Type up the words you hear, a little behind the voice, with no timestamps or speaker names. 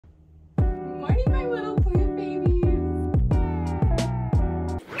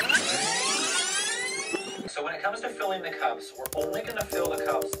it comes to filling the cups, we're only going to fill the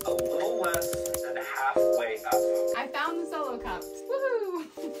cups a little less than halfway up. I found the solo cups. Woohoo!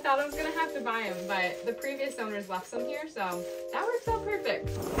 Thought I was gonna have to buy them, but the previous owners left some here, so that works out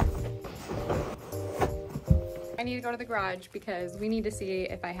perfect. I need to go to the garage because we need to see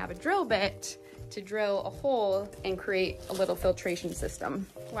if I have a drill bit to drill a hole and create a little filtration system.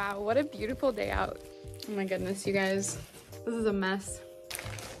 Wow, what a beautiful day out. Oh my goodness, you guys. This is a mess.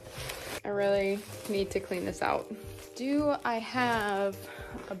 I really need to clean this out. Do I have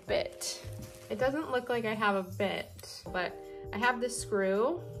a bit? It doesn't look like I have a bit, but I have this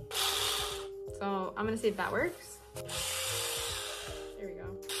screw. So I'm gonna see if that works. There we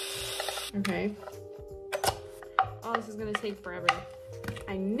go. Okay. Oh, this is gonna take forever.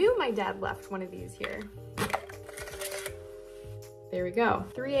 I knew my dad left one of these here. There we go.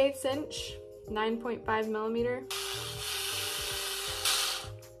 3/8 inch, 9.5 millimeter.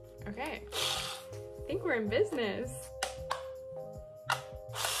 Okay. I think we're in business.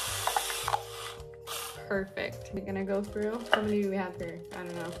 Perfect. We're gonna go through. How many do we have here? I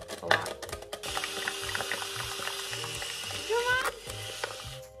don't know. A lot. Come on.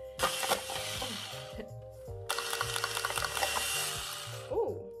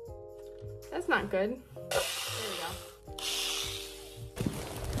 Oh, that's not good. There we go.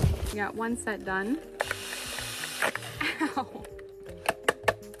 We got one set done. Ow.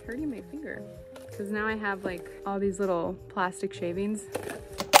 Hurting my finger. Because now I have like all these little plastic shavings.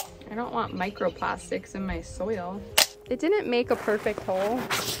 I don't want microplastics in my soil. It didn't make a perfect hole,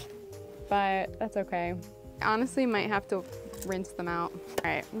 but that's okay. I honestly might have to rinse them out. All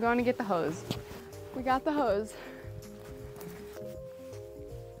right, I'm going to get the hose. We got the hose.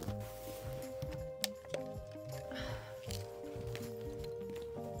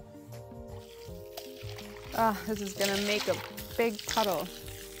 This is gonna make a big puddle.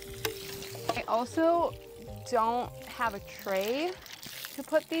 I also don't have a tray to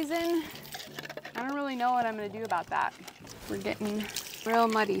put these in. I don't really know what I'm gonna do about that. We're getting real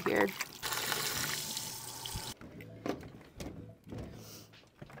muddy here.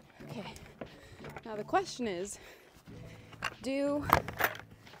 Okay, now the question is, do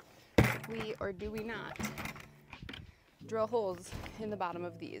we or do we not drill holes in the bottom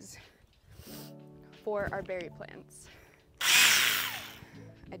of these for our berry plants?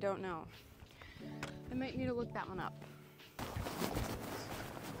 I don't know. I might need to look that one up.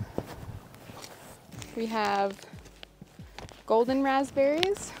 We have golden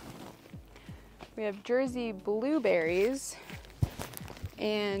raspberries, we have Jersey blueberries,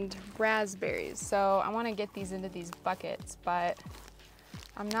 and raspberries. So I want to get these into these buckets, but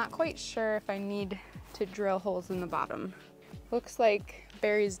I'm not quite sure if I need to drill holes in the bottom. Looks like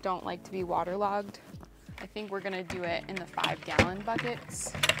berries don't like to be waterlogged. I think we're gonna do it in the 5-gallon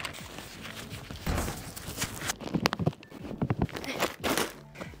buckets.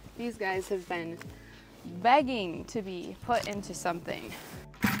 These guys have been begging to be put into something.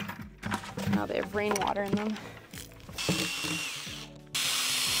 Now they have rainwater in them.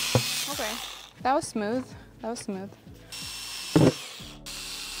 Okay, that was smooth. That was smooth.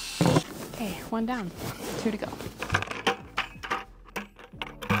 Okay, one down, 2 to go.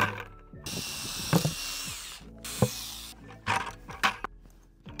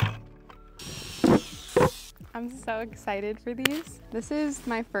 I'm so excited for these. This is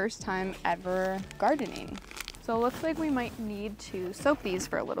my first time ever gardening. So it looks like we might need to soak these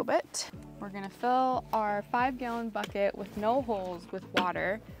for a little bit. We're gonna fill our 5-gallon bucket with no holes with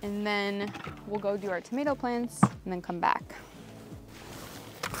water, and then we'll go do our tomato plants and then come back.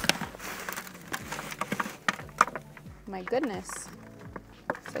 My goodness,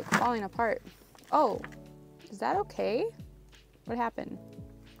 it's like falling apart. Oh, is that okay? What happened?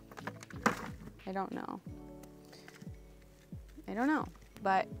 I don't know. I don't know,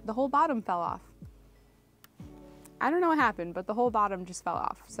 but the whole bottom fell off. I don't know what happened, but the whole bottom just fell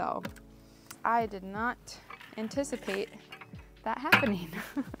off. So I did not anticipate that happening.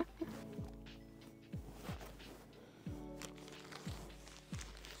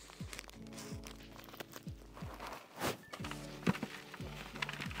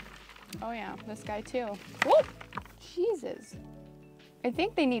 Oh yeah, this guy too. Whoop! Jesus. I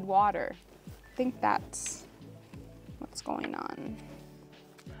think they need water. I think that's what's going on.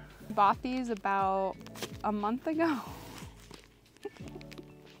 Bought these about a month ago.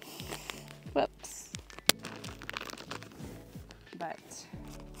 Whoops. But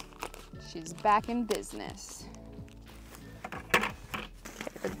she's back in business. Okay,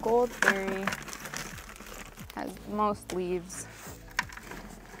 the goldberry has the most leaves.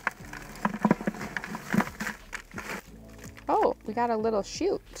 Oh, we got a little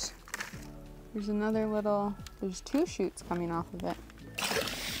shoot. There's another little There's 2 shoots coming off of it.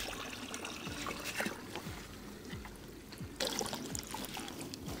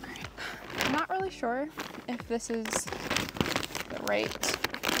 I'm not really sure if this is the right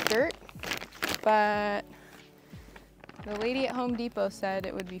dirt, but the lady at Home Depot said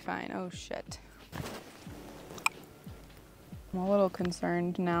it would be fine. Oh shit. I'm a little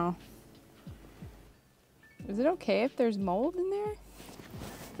concerned now. Is it okay if there's mold in there?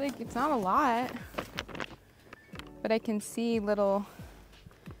 Like, it's not a lot, but I can see little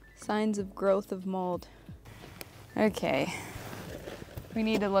signs of growth of mold. Okay, we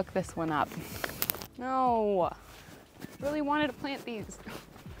need to look this one up. No, I really wanted to plant these.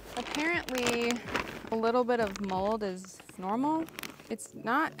 Apparently, a little bit of mold is normal. It's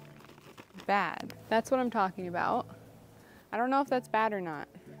not bad. That's what I'm talking about. I don't know if that's bad or not.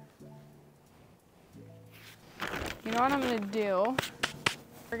 You know what I'm gonna do?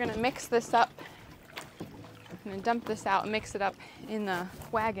 We're gonna mix this up. I'm gonna dump this out and mix it up in the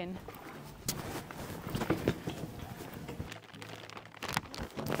wagon.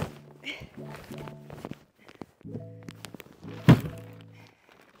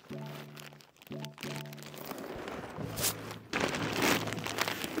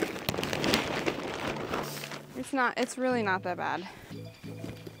 It's really not that bad.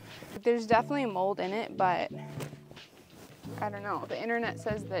 There's definitely mold in it, but I don't know. The internet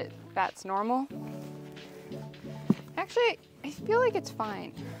says that that's normal. Actually, I feel like it's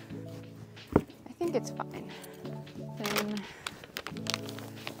fine. I think it's fine. Then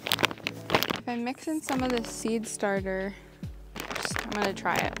if I mix in some of the seed starter, I'm gonna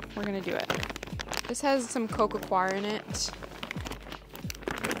try it. We're gonna do it. This has some cottagecore in it,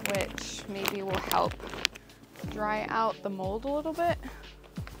 which maybe will help dry out the mold a little bit.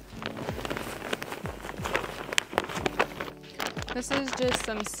 This is just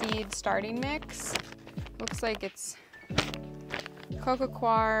some seed starting mix. Looks like it's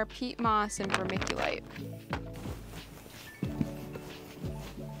cottagecore, peat moss, and vermiculite.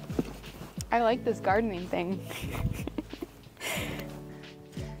 I like this gardening thing.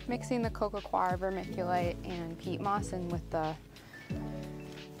 Mixing the cottagecore, vermiculite, and peat moss in with the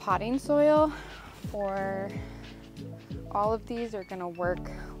potting soil for all of these are gonna work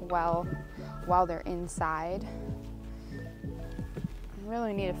well while they're inside. I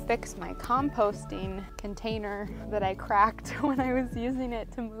really need to fix my composting container that I cracked when I was using it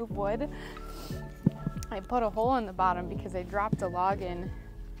to move wood. I put a hole in the bottom because I dropped a log in,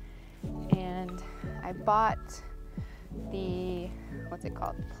 and I bought the, what's it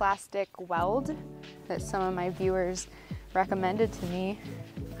called, plastic weld that some of my viewers recommended to me.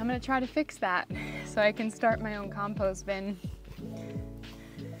 I'm gonna try to fix that so I can start my own compost bin.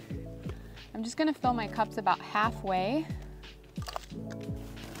 I'm just gonna fill my cups about halfway.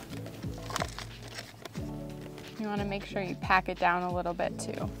 You wanna make sure you pack it down a little bit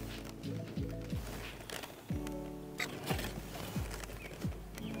too.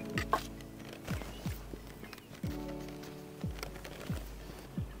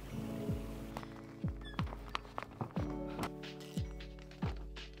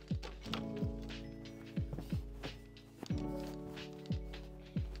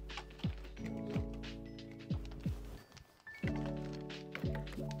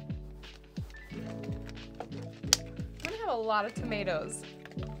 A lot of tomatoes.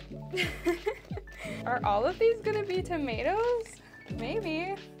 Are all of these gonna be tomatoes?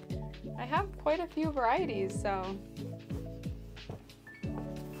 Maybe. I have quite a few varieties, so.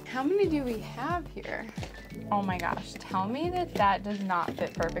 How many do we have here? Oh my gosh, tell me that that does not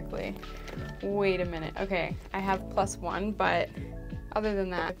fit perfectly. Wait a minute. Okay, I have +1, but other than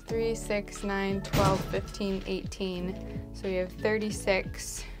that, 3, 6, 9, 12, 15, 18. So we have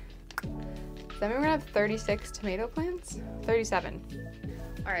 36. Then we're gonna have 36 tomato plants? 37.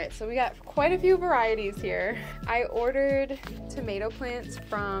 All right, so we got quite a few varieties here. I ordered tomato plants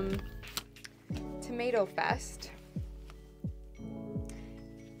from Tomato Fest.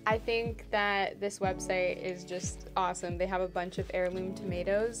 I think that this website is just awesome. They have a bunch of heirloom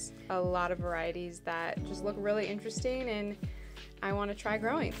tomatoes, a lot of varieties that just look really interesting, and I wanna try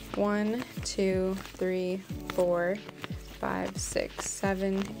growing. 1, 2, 3, 4, 5, 6,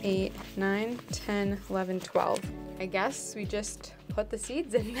 7, 8, 9, 10, 11, 12. I guess we just put the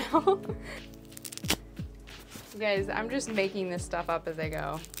seeds in now. Guys, I'm just making this stuff up as I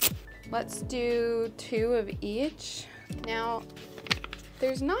go. Let's do 2 of each. Now,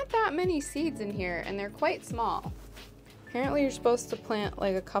 there's not that many seeds in here, and they're quite small. Apparently you're supposed to plant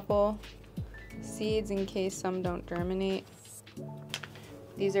like a couple seeds in case some don't germinate.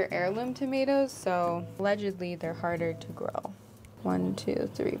 These are heirloom tomatoes, so allegedly they're harder to grow. 1, 2,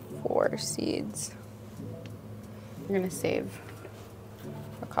 3, 4 seeds. We're gonna save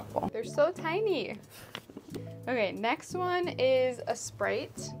a couple. They're so tiny. Okay, next one is a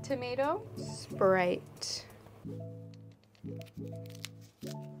Sprite tomato. Sprite.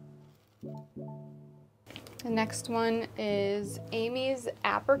 The next one is Amy's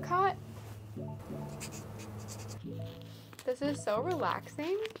apricot. This is so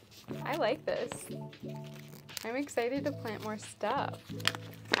relaxing. I like this. I'm excited to plant more stuff.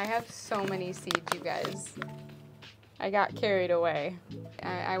 I have so many seeds, you guys. I got carried away.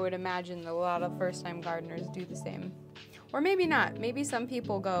 I would imagine that a lot of first-time gardeners do the same. Or maybe not. Maybe some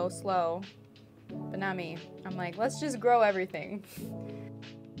people go slow, but not me. I'm like, let's just grow everything.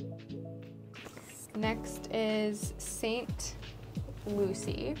 Next is Saint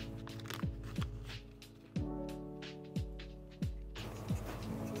Lucy.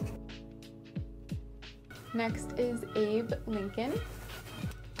 Next is Abe Lincoln.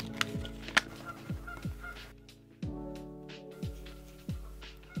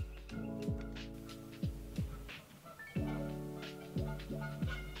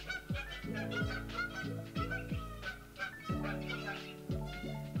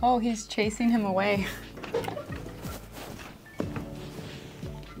 Oh, he's chasing him away.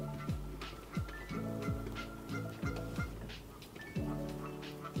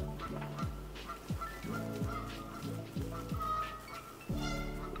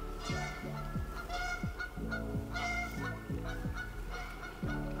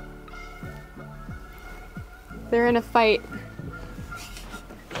 They're in a fight.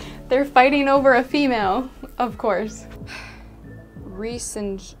 They're fighting over a female, of course.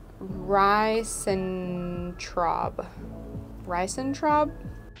 Risentraub. Risentraub?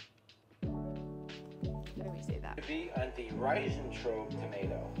 How do we say that? To be on the Risentraub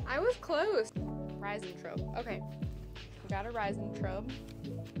tomato. I was close. Risentraub. Okay. We got a Risentraub.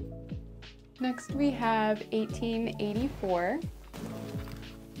 Next we have 1884.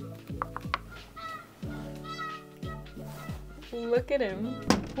 Look at him.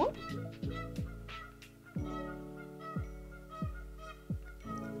 Whoop.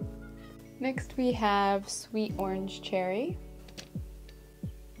 Next we have sweet orange cherry.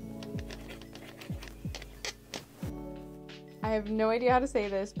 I have no idea how to say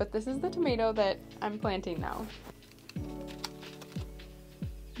this, but this is the tomato that I'm planting now.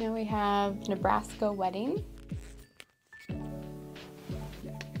 Now we have Nebraska Wedding.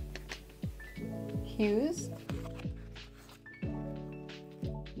 Hughes.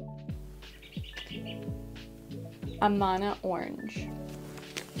 Amana Orange.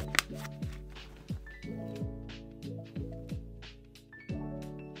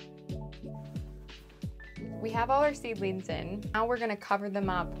 We have all our seedlings in. Now we're gonna cover them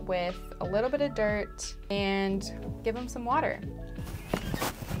up with a little bit of dirt and give them some water.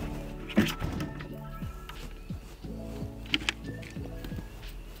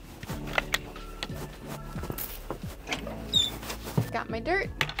 Got my dirt,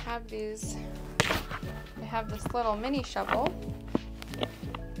 have these. I have this little mini shovel,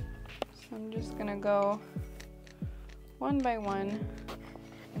 so I'm just gonna go one by one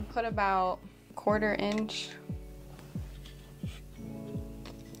and put about a 1/4 inch.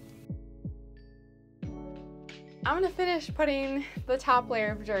 I'm gonna finish putting the top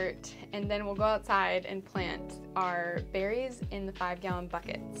layer of dirt and then we'll go outside and plant our berries in the 5-gallon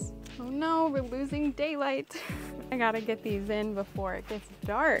buckets. Oh no, we're losing daylight. I gotta get these in before it gets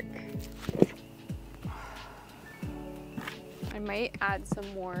dark. I might add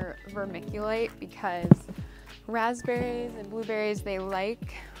some more vermiculite because raspberries and blueberries, they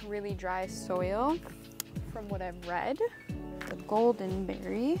like really dry soil from what I've read. The golden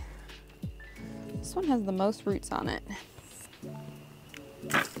berry. This one has the most roots on it.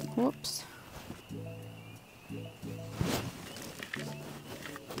 Whoops.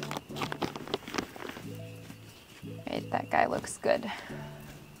 Right, that guy looks good.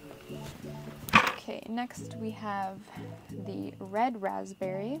 Okay, next we have the red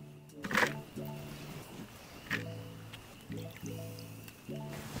raspberry.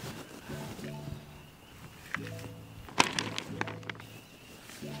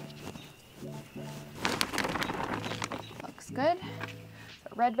 Looks good. So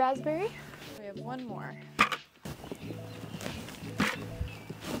red raspberry. We have one more.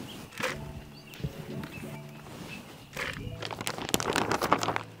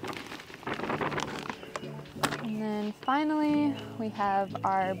 And then finally, we have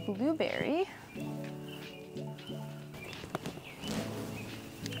our blueberry.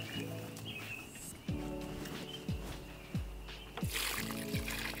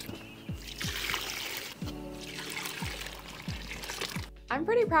 I'm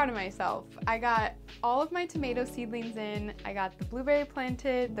pretty proud of myself. I got all of my tomato seedlings in. I got the blueberry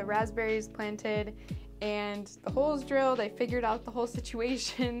planted, the raspberries planted, and the holes drilled. I figured out the whole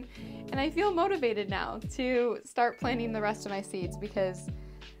situation, and I feel motivated now to start planting the rest of my seeds because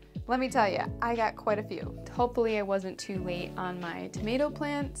let me tell you, I got quite a few. Hopefully I wasn't too late on my tomato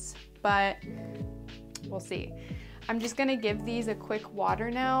plants, but we'll see. I'm just gonna give these a quick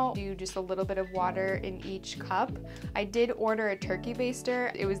water now. Do just a little bit of water in each cup. I did order a turkey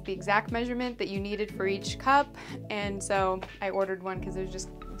baster. It was the exact measurement that you needed for each cup, and so I ordered one because it was just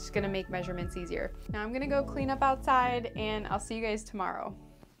gonna make measurements easier. Now I'm gonna go clean up outside, and I'll see you guys tomorrow.